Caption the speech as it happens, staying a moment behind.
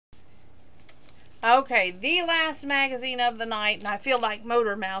Okay, the last magazine of the night, and I feel like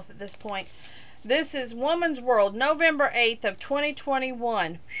Motor Mouth at this point. This is Woman's World, November 8th of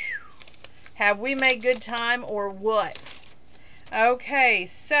 2021. Have we made good time or what? Okay,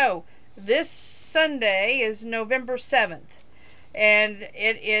 so this Sunday is November 7th, and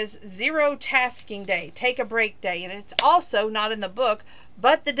it is Zero Tasking Day, Take a Break Day, and it's also not in the book,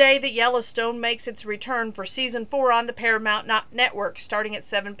 but the day that Yellowstone makes its return for Season 4 on the Paramount Network, starting at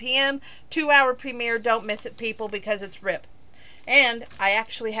 7 p.m., 2-hour premiere. Don't miss it, people, because it's RIP. And I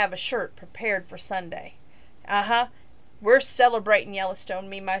actually have a shirt prepared for Sunday. We're celebrating Yellowstone,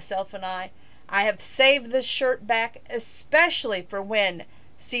 me, myself, and I. I have saved this shirt back especially for when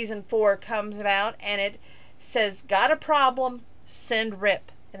Season 4 comes out, and it says, got a problem, send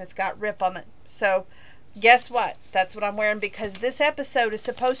RIP. And it's got RIP on it. So, guess what? That's what I'm wearing, because this episode is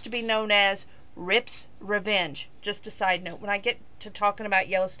supposed to be known as Rip's Revenge. Just a side note. When I get to talking about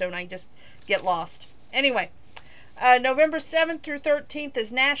Yellowstone, I just get lost. Anyway. November 7th through 13th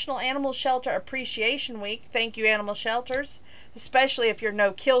is National Animal Shelter Appreciation Week. Thank you, animal shelters. Especially if you're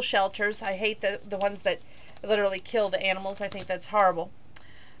no-kill shelters. I hate the ones that literally kill the animals. I think that's horrible.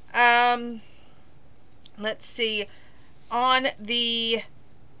 Let's see. On the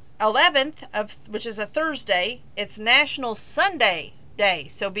 11th, which is a Thursday, it's National Sunday Day.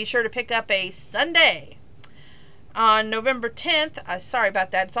 So be sure to pick up a Sunday. On November 10th, sorry about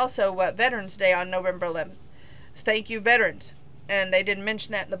that, it's also Veterans Day on November 11th. Thank you, veterans. And they didn't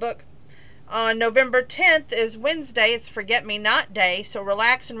mention that in the book. On November 10th is Wednesday. It's Forget Me Not Day. So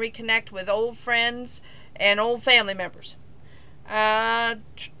relax and reconnect with old friends and old family members. On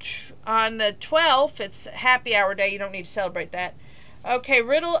the 12th, it's Happy Hour Day. You don't need to celebrate that. Okay,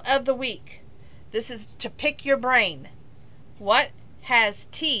 Riddle of the Week. This is to pick your brain. What has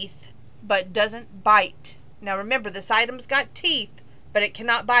teeth but doesn't bite? Now remember, this item's got teeth, but it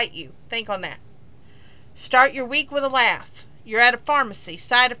cannot bite you. Think on that. Start your week with a laugh. You're at a pharmacy.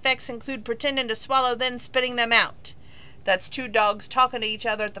 Side effects include pretending to swallow, then spitting them out. That's two dogs talking to each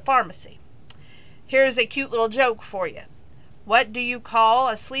other at the pharmacy. Here's a cute little joke for you. What do you call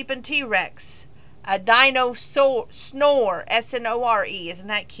a sleeping T-Rex? A dinosaur snore. S-N-O-R-E. Isn't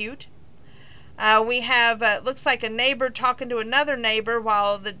that cute? We have, looks like a neighbor talking to another neighbor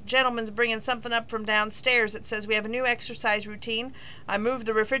while the gentleman's bringing something up from downstairs. It says, we have a new exercise routine. I moved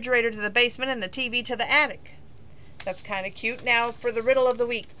the refrigerator to the basement and the TV to the attic. That's kind of cute. Now for the riddle of the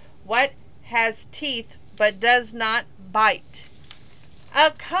week. What has teeth but does not bite? A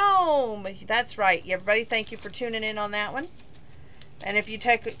comb. That's right. Everybody, thank you for tuning in on that one. And if you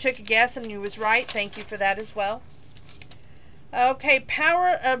took a guess and you was right, thank you for that as well. Okay,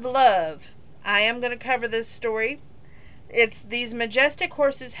 Power of Love. I am going to cover this story. It's these majestic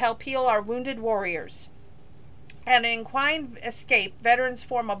horses help heal our wounded warriors. And in Equine Escape, veterans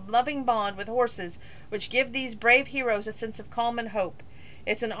form a loving bond with horses, which give these brave heroes a sense of calm and hope.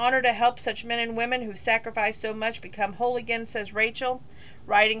 It's an honor to help such men and women who sacrifice so much become whole again, says Rachel.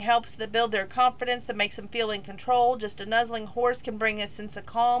 Riding helps to build their confidence, that makes them feel in control. Just a nuzzling horse can bring a sense of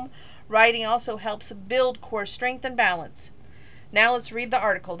calm. Riding also helps build core strength and balance. Now let's read the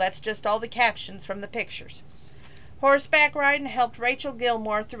article. That's just all the captions from the pictures. Horseback riding helped Rachel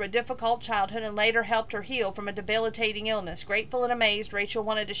Gilmore through a difficult childhood and later helped her heal from a debilitating illness. Grateful and amazed, Rachel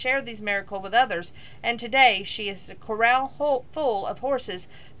wanted to share these miracles with others, and today she is a corral full of horses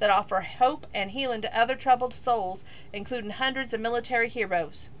that offer hope and healing to other troubled souls, including hundreds of military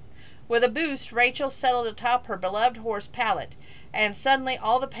heroes. With a boost, Rachel settled atop her beloved horse Pallet, and suddenly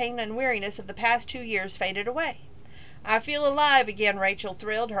all the pain and weariness of the past 2 years faded away. I feel alive again, Rachel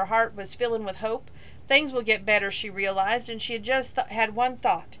thrilled. Her heart was filling with hope. Things will get better, she realized, and she had just had one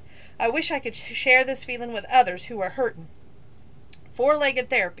thought. I wish I could share this feeling with others who are hurting. Four-legged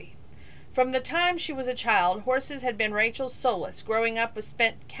therapy. From the time she was a child, horses had been Rachel's solace. Growing up, was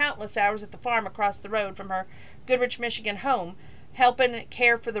spent countless hours at the farm across the road from her Goodrich, Michigan home, helping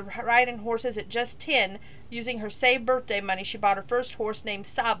care for the riding horses. At just 10, using her saved birthday money, she bought her first horse named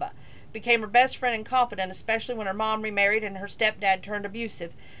Saba. Became her best friend and confidant, especially when her mom remarried and her stepdad turned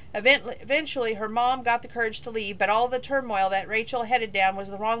abusive. Eventually, her mom got the courage to leave, but all the turmoil that Rachel headed down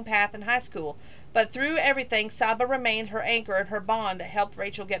was the wrong path in high school. But through everything, Saba remained her anchor and her bond that helped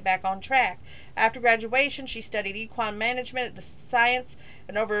Rachel get back on track. After graduation, she studied equine management at the Science,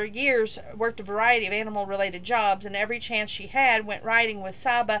 and over years worked a variety of animal-related jobs, and every chance she had went riding with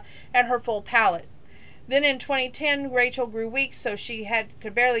Saba and her full Pallet. Then in 2010, Rachel grew weak, so she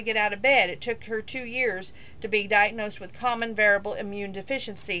could barely get out of bed. It took her 2 years to be diagnosed with common variable immune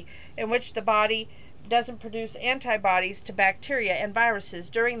deficiency, in which the body doesn't produce antibodies to bacteria and viruses.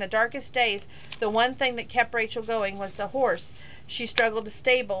 During the darkest days, the one thing that kept Rachel going was the horse she struggled to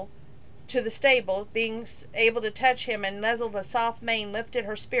to the stable. Being able to touch him and nuzzle the soft mane lifted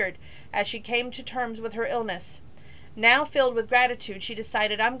her spirit as she came to terms with her illness. Now filled with gratitude, she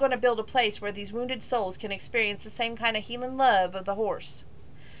decided, I'm going to build a place where these wounded souls can experience the same kind of healing love of the horse.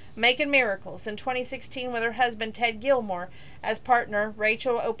 Making miracles. In 2016, with her husband Ted Gilmore as partner,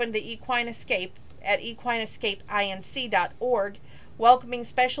 Rachel opened the Equine Escape at equineescapeinc.org, welcoming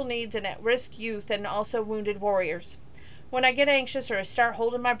special needs and at-risk youth and also wounded warriors. When I get anxious or I start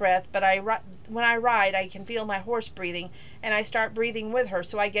holding my breath, when I ride, I can feel my horse breathing, and I start breathing with her,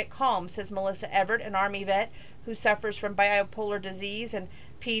 so I get calm, says Melissa Everett, an Army vet who suffers from bipolar disease and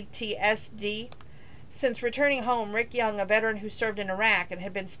PTSD. Since returning home, Rick Young, a veteran who served in Iraq and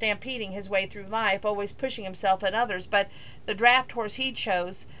had been stampeding his way through life, always pushing himself and others, but the draft horse he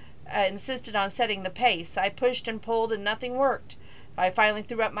chose insisted on setting the pace. I pushed and pulled and nothing worked. I finally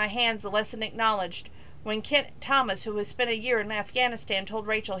threw up my hands, the lesson acknowledged. When Kent Thomas, who has spent a year in Afghanistan, told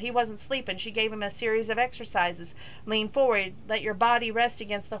Rachel he wasn't sleeping, she gave him a series of exercises. Lean forward, let your body rest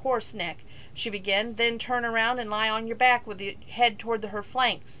against the horse neck, she began, then turn around and lie on your back with your head toward her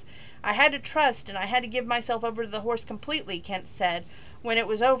flanks. I had to trust, and I had to give myself over to the horse completely, Kent said. When it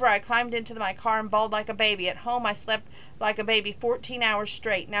was over, I climbed into my car and bawled like a baby. At home, I slept like a baby 14 hours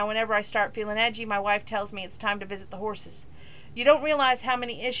straight. Now, whenever I start feeling edgy, my wife tells me it's time to visit the horses. You don't realize how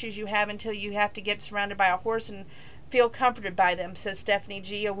many issues you have until you have to get surrounded by a horse and feel comforted by them, says Stephanie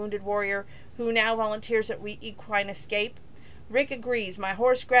G., a wounded warrior who now volunteers at Equine Escape. Rick agrees. My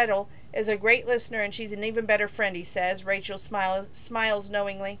horse Gretel is a great listener and she's an even better friend, he says. Rachel smiles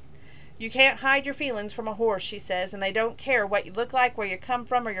knowingly. You can't hide your feelings from a horse, she says, and they don't care what you look like, where you come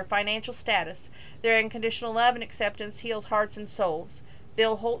from, or your financial status. Their unconditional love and acceptance heals hearts and souls.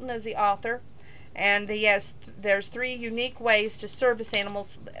 Bill Holton is the author, and there's 3 unique ways to service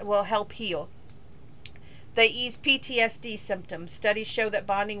animals that will help heal. They ease PTSD symptoms. Studies show that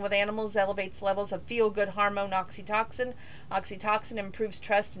bonding with animals elevates levels of feel-good hormone oxytocin. Oxytocin improves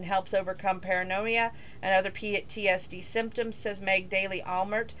trust and helps overcome paranoia and other PTSD symptoms, says Meg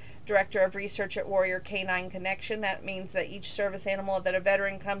Daly-Almert, Director of Research at Warrior Canine Connection. That means that each service animal that a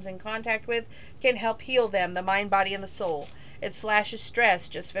veteran comes in contact with can help heal them, the mind, body, and the soul. It slashes stress.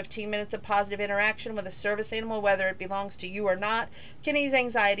 Just 15 minutes of positive interaction with a service animal, whether it belongs to you or not, can ease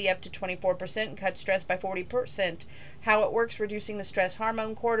anxiety up to 24% and cut stress by 40%. How it works, reducing the stress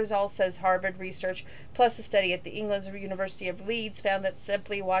hormone cortisol, says Harvard research, plus a study at the England University of Leeds found that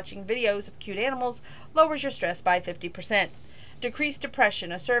simply watching videos of cute animals lowers your stress by 50%. Decreased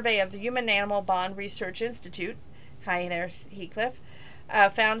depression. A survey of the Human Animal Bond Research Institute, hi there, Heathcliff,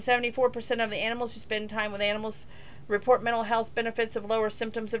 found 74% of the animals who spend time with animals report mental health benefits of lower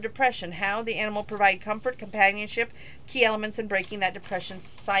symptoms of depression. How? The animal provide comfort, companionship, key elements in breaking that depression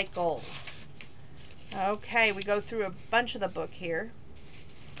cycle. Okay, we go through a bunch of the book here.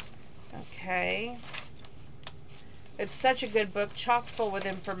 Okay. It's such a good book, chock full with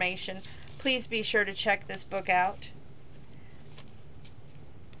information. Please be sure to check this book out.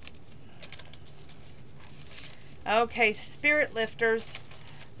 Okay, Spirit Lifters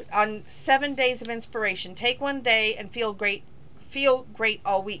on 7 days of inspiration. Take one day and feel great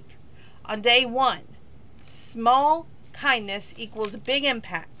all week. On day 1, small kindness equals big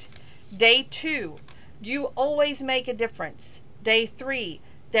impact. Day 2, you always make a difference. Day 3,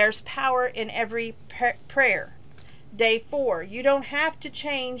 there's power in every prayer. Day 4, you don't have to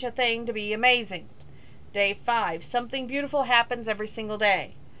change a thing to be amazing. Day 5, something beautiful happens every single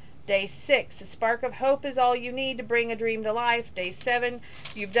day. Day 6, a spark of hope is all you need to bring a dream to life. Day 7,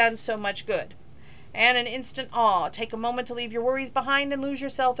 you've done so much good. And an instant awe. Take a moment to leave your worries behind and lose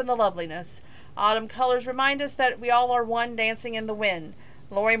yourself in the loveliness. Autumn colors remind us that we all are one dancing in the wind.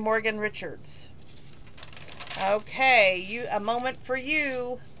 Lori Morgan Richards. Okay, a moment for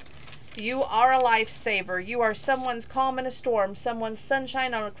you. You are a lifesaver. You are someone's calm in a storm, someone's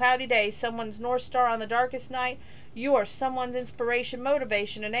sunshine on a cloudy day, someone's North Star on the darkest night. You are someone's inspiration,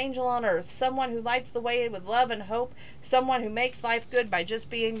 motivation, an angel on earth, someone who lights the way with love and hope, someone who makes life good by just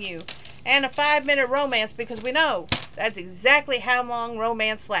being you. And a 5-minute romance, because we know that's exactly how long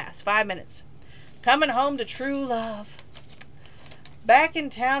romance lasts, 5 minutes. Coming home to true love. Back in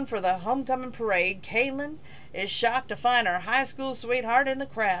town for the homecoming parade, Kaylin is shocked to find her high school sweetheart in the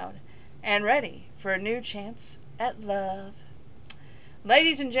crowd and ready for a new chance at love.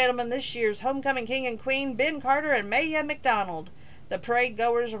 Ladies and gentlemen, this year's homecoming king and queen, Ben Carter and Maya McDonald. The parade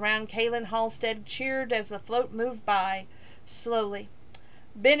goers around Kaylin Halstead cheered as the float moved by, slowly.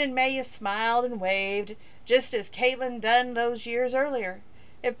 Ben and Maya smiled and waved, just as Kaylin done those years earlier.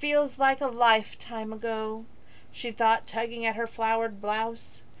 It feels like a lifetime ago, she thought, tugging at her flowered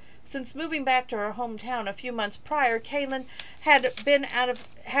blouse. Since moving back to her hometown a few months prior, Kaylin hadn't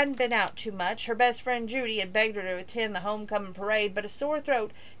been out too much. Her best friend Judy had begged her to attend the homecoming parade, but a sore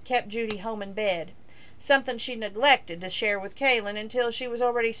throat kept Judy home in bed, something she neglected to share with Kaylin until she was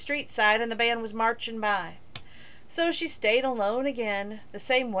already street side and the band was marching by. So she stayed alone again, the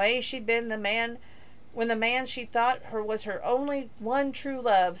same way she'd been when the man she thought was her only one true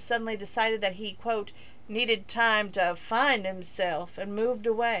love suddenly decided that he, quote, needed time to find himself, and moved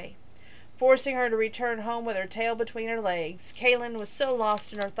away, forcing her to return home with her tail between her legs. Kaylin was so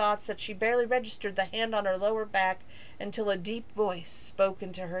lost in her thoughts that she barely registered the hand on her lower back until a deep voice spoke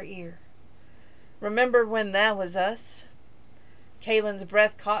into her ear. "Remember when that was us?" Kaylin's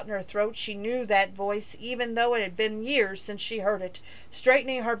breath caught in her throat. She knew that voice, even though it had been years since she heard it.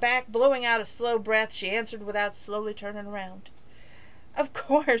 Straightening her back, blowing out a slow breath, she answered without slowly turning around. "Of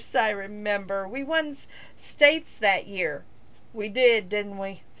course I remember. We won states that year." "We did, didn't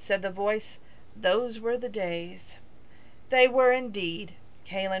we?" said the voice. "Those were the days." They were indeed.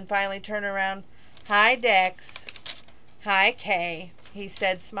 Kaylin finally turned around. "Hi, Dex." "Hi, Kay," he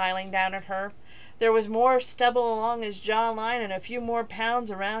said, smiling down at her. There was more stubble along his jawline and a few more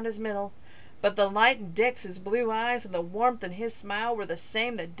pounds around his middle, but the light in Dex's blue eyes and the warmth in his smile were the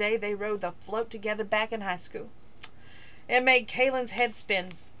same the day they rode the float together back in high school. It made Kaylin's head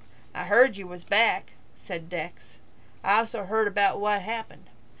spin. "I heard you was back," said Dex. "I also heard about what happened.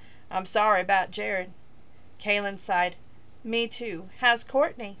 I'm sorry about Jared." Kaylin sighed. "Me too. How's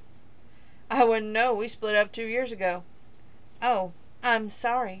Courtney?" "I wouldn't know. We split up 2 years ago." "Oh, I'm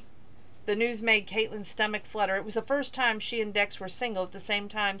sorry." The news made Caitlin's stomach flutter. It was the first time she and Dex were single at the same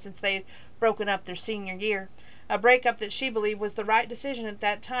time since they had broken up their senior year. A breakup that she believed was the right decision at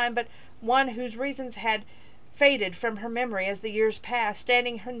that time, but one whose reasons had faded from her memory as the years passed.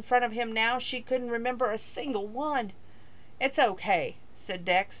 Standing in front of him now, she couldn't remember a single one. "It's okay," said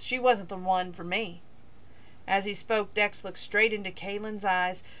Dex. "She wasn't the one for me." As he spoke, Dex looked straight into Kaylin's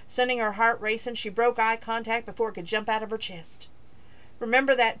eyes. Sending her heart racing, she broke eye contact before it could jump out of her chest.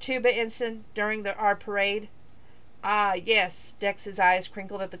 "Remember that tuba incident during our parade?" "Ah, yes." Dex's eyes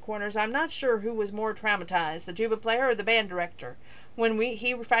crinkled at the corners. "I'm not sure who was more traumatized, the tuba player or the band director, when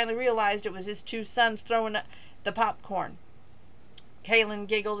he finally realized it was his 2 sons throwing the popcorn." Kaylin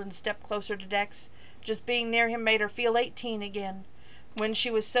giggled and stepped closer to Dex. Just being near him made her feel 18 again, when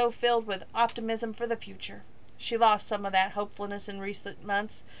she was so filled with optimism for the future. She lost some of that hopefulness in recent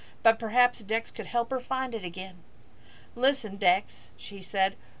months, but perhaps Dex could help her find it again. "Listen, Dex," she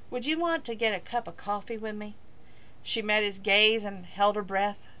said, "would you want to get a cup of coffee with me?" She met his gaze and held her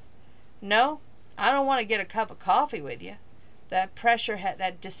breath. "No, I don't want to get a cup of coffee with you." That pressure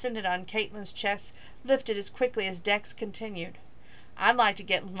that descended on Caitlin's chest lifted as quickly as Dex continued. "I'd like to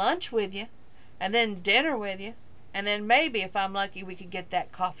get lunch with you, and then dinner with you, and then maybe, if I'm lucky, we could get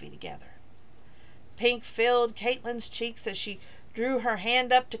that coffee together." Pink filled Caitlin's cheeks as she drew her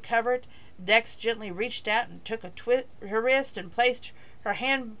hand up to cover it. Dex gently reached out and took her wrist and placed her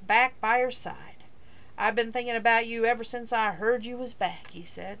hand back by her side. "I've been thinking about you ever since I heard you was back," he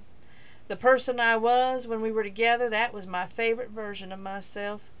said. "The person I was when we were together, that was my favorite version of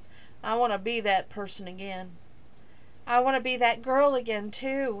myself. I want to be that person again." "I want to be that girl again,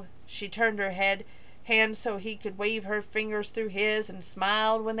 too." She turned her hand so he could weave her fingers through his and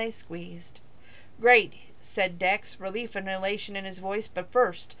smiled when they squeezed. "Great," said Dex, relief and elation in his voice, "but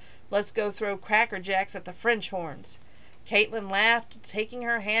first, let's go throw Cracker Jacks at the French horns." Caitlin laughed, taking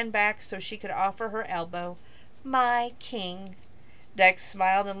her hand back so she could offer her elbow. "My king." Dex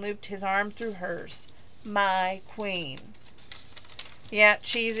smiled and looped his arm through hers. "My queen." Yeah,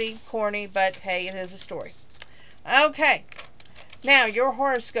 cheesy, corny, but hey, it is a story. Okay, now your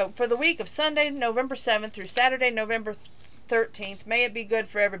horoscope for the week of Sunday, November 7th through Saturday, November 13th. May it be good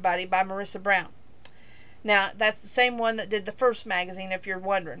for everybody, by Marissa Brown. Now, that's the same one that did the first magazine, if you're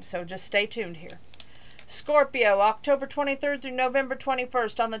wondering, so just stay tuned here. Scorpio, October 23rd through November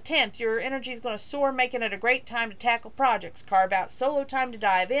 21st. On the 10th, your energy is going to soar, making it a great time to tackle projects. Carve out solo time to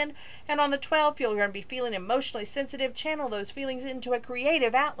dive in. And on the 12th, you're going to be feeling emotionally sensitive. Channel those feelings into a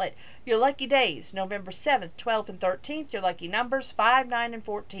creative outlet. Your lucky days, November 7th, 12th, and 13th. Your lucky numbers, 5, 9, and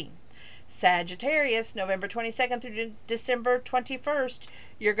 14. Sagittarius, November 22nd through December 21st.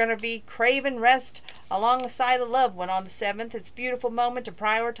 You're going to be craving rest alongside a loved one. On the 7th, it's a beautiful moment to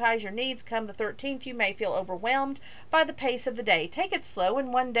prioritize your needs. Come the 13th, you may feel overwhelmed by the pace of the day. Take it slow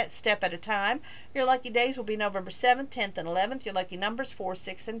and one step at a time. Your lucky days will be November 7th, 10th, and 11th. Your lucky numbers, 4,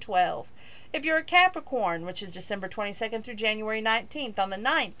 6, and 12. If you're a Capricorn, which is December 22nd through January 19th, on the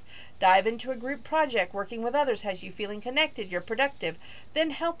 9th, Dive into a group project. Working with others has you feeling connected. You're productive.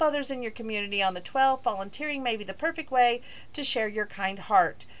 Then help others in your community on the 12th. Volunteering may be the perfect way to share your kind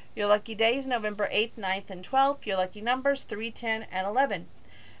heart. Your lucky days, November 8th, 9th, and 12th. Your lucky numbers, 3, 10, and 11.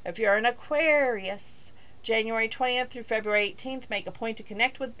 If you're an Aquarius, January 20th through February 18th, make a point to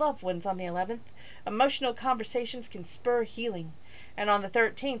connect with loved ones on the 11th. Emotional conversations can spur healing. And on the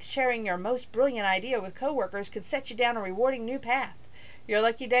 13th, sharing your most brilliant idea with coworkers could set you down a rewarding new path. Your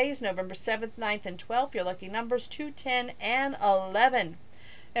lucky days, November 7th, 9th, and 12th. Your lucky numbers, 2, 10, and 11.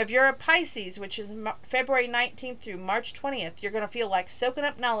 If you're a Pisces, which is February 19th through March 20th, you're going to feel like soaking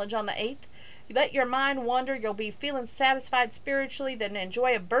up knowledge on the 8th. You let your mind wander. You'll be feeling satisfied spiritually, then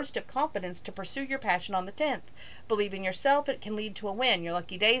enjoy a burst of confidence to pursue your passion on the 10th. Believe in yourself. It can lead to a win. Your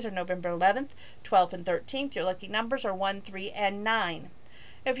lucky days are November 11th, 12th, and 13th. Your lucky numbers are 1, 3, and 9.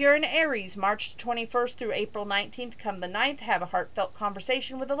 If you're in Aries, March 21st through April 19th, come the 9th, have a heartfelt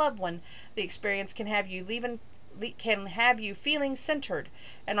conversation with a loved one. The experience can have you feeling centered.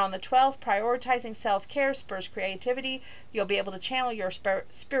 And on the 12th, prioritizing self-care spurs creativity. You'll be able to channel your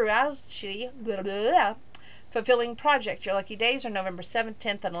spirituality. Fulfilling project. Your lucky days are November 7th,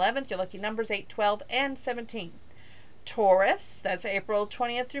 10th, and 11th. Your lucky numbers 8, 12, and 17. Taurus, that's April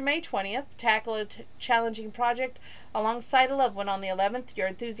 20th through May 20th. Tackle a challenging project alongside a loved one on the 11th. Your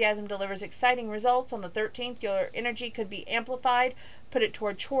enthusiasm delivers exciting results. On the 13th, your energy could be amplified. Put it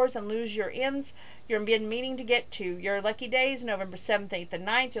toward chores and lose your ends. You're been meaning to get to. Your lucky days, November 7th, 8th, and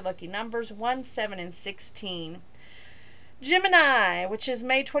 9th. Your lucky numbers, 1, 7, and 16. Gemini, which is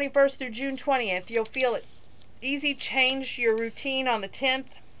May 21st through June 20th. You'll feel it easy change your routine on the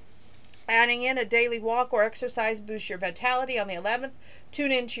 10th. Adding in a daily walk or exercise boosts your vitality on the 11th.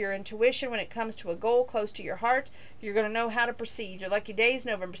 Tune into your intuition when it comes to a goal close to your heart. You're going to know how to proceed. Your lucky days,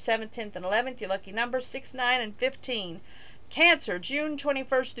 November 7th, 10th, and 11th. Your lucky numbers, 6, 9, and 15. Cancer, June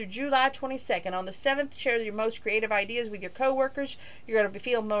 21st through July 22nd. On the 7th, share your most creative ideas with your coworkers. You're going to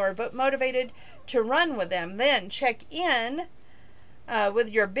feel more motivated to run with them. Then check in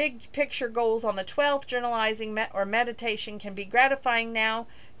with your big picture goals on the 12th. Journalizing or meditation can be gratifying now.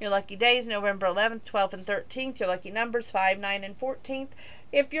 Your lucky days, November 11th, 12th, and 13th. Your lucky numbers, 5, 9, and 14th.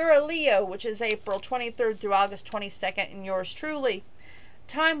 If you're a Leo, which is April 23rd through August 22nd, and yours truly,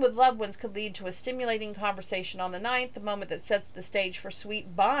 time with loved ones could lead to a stimulating conversation on the 9th, the moment that sets the stage for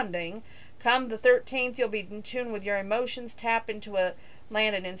sweet bonding. Come the 13th, you'll be in tune with your emotions. Tap into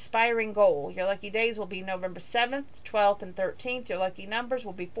land an inspiring goal. Your lucky days will be November 7th, 12th, and 13th. Your lucky numbers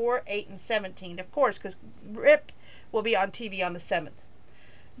will be 4, 8, and 17. Of course, because RIP will be on TV on the 7th.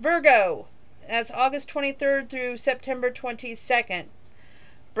 Virgo, that's August 23rd through September 22nd.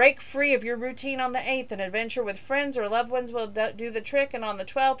 Break free of your routine on the 8th. An adventure with friends or loved ones will do the trick. And on the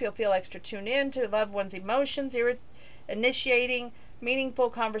 12th, you'll feel extra tuned in to loved ones' emotions. Initiating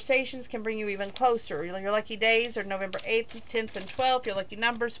meaningful conversations can bring you even closer. Your lucky days are November 8th, 10th, and 12th. Your lucky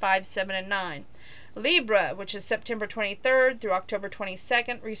numbers, 5, 7, and 9. Libra, which is September 23rd through October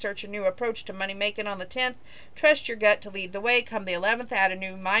 22nd. Research a new approach to money making on the 10th. Trust your gut to lead the way. Come the 11th, add a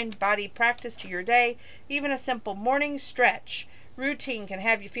new mind-body practice to your day. Even a simple morning stretch routine can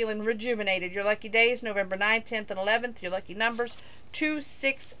have you feeling rejuvenated. Your lucky days, November 9th, 10th, and 11th. Your lucky numbers, 2,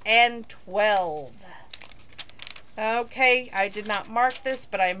 6, and 12. Okay, I did not mark this,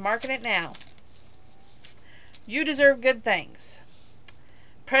 but I'm marking it now. You deserve good things.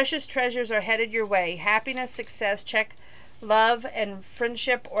 Precious treasures are headed your way. Happiness, success, check, love, and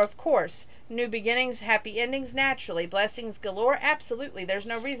friendship, or of course, new beginnings, happy endings, naturally. Blessings galore, absolutely. There's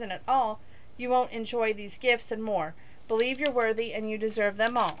no reason at all you won't enjoy these gifts and more. Believe you're worthy and you deserve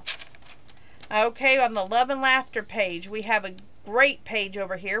them all. Okay, on the Love and Laughter page, we have a great page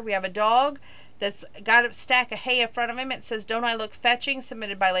over here. We have a dog that's got a stack of hay in front of him. It says, "Don't I Look Fetching?"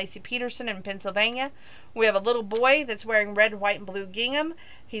 submitted by Lacey Peterson in Pennsylvania. We have a little boy that's wearing red, white, and blue gingham.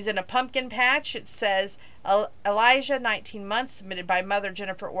 He's in a pumpkin patch. It says, "Elijah, 19 months," submitted by Mother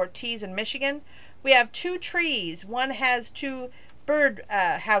Jennifer Ortiz in Michigan. We have 2 trees. One has 2 bird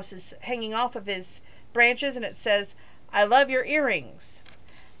houses hanging off of his branches, and it says, "I love your earrings."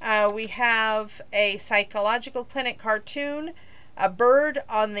 We have a psychological clinic cartoon, a bird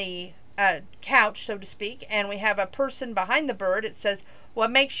on the couch, so to speak, and we have a person behind the bird. It says, "What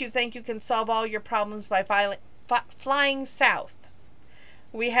makes you think you can solve all your problems by flying south?"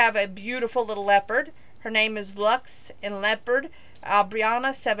 We have a beautiful little leopard. Her name is Lux in Leopard.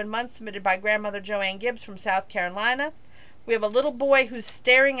 Brianna, 7 months, submitted by grandmother Joanne Gibbs from South Carolina. We have a little boy who's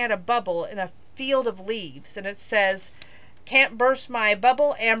staring at a bubble in a field of leaves, and it says, "Can't burst my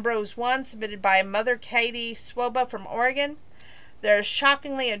bubble." Ambrose 1, submitted by Mother Katie Swoba from Oregon. There's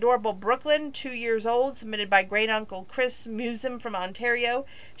shockingly adorable Brooklyn, 2 years old, submitted by great uncle Chris Musum from Ontario.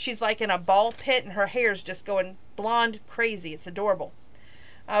 She's like in a ball pit and her hair's just going blonde crazy. It's adorable.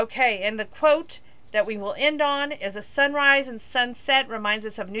 Okay, and the quote that we will end on is: a sunrise and sunset reminds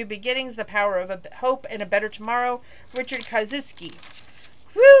us of new beginnings, the power of hope and a better tomorrow. Richard Kaczynski.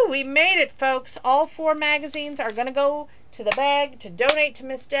 Woo, we made it, folks. All 4 magazines are going to go to the bag to donate to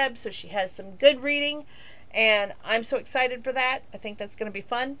Miss Deb so she has some good reading. And I'm so excited for that. I think that's going to be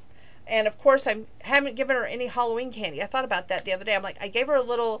fun. And of course, I haven't given her any Halloween candy. I thought about that the other day. I'm like, I gave her a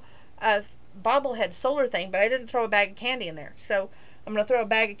little bobblehead solar thing, but I didn't throw a bag of candy in there. So I'm going to throw a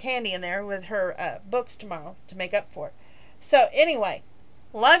bag of candy in there with her books tomorrow to make up for it. So anyway,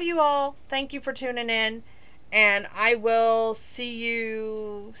 love you all. Thank you for tuning in. And I will see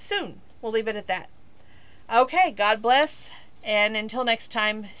you soon. We'll leave it at that. Okay, God bless. And until next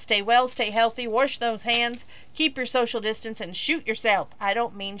time, stay well, stay healthy, wash those hands, keep your social distance, and shoot yourself. I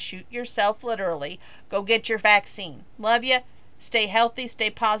don't mean shoot yourself literally. Go get your vaccine. Love you. Stay healthy,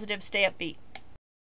 stay positive, stay upbeat.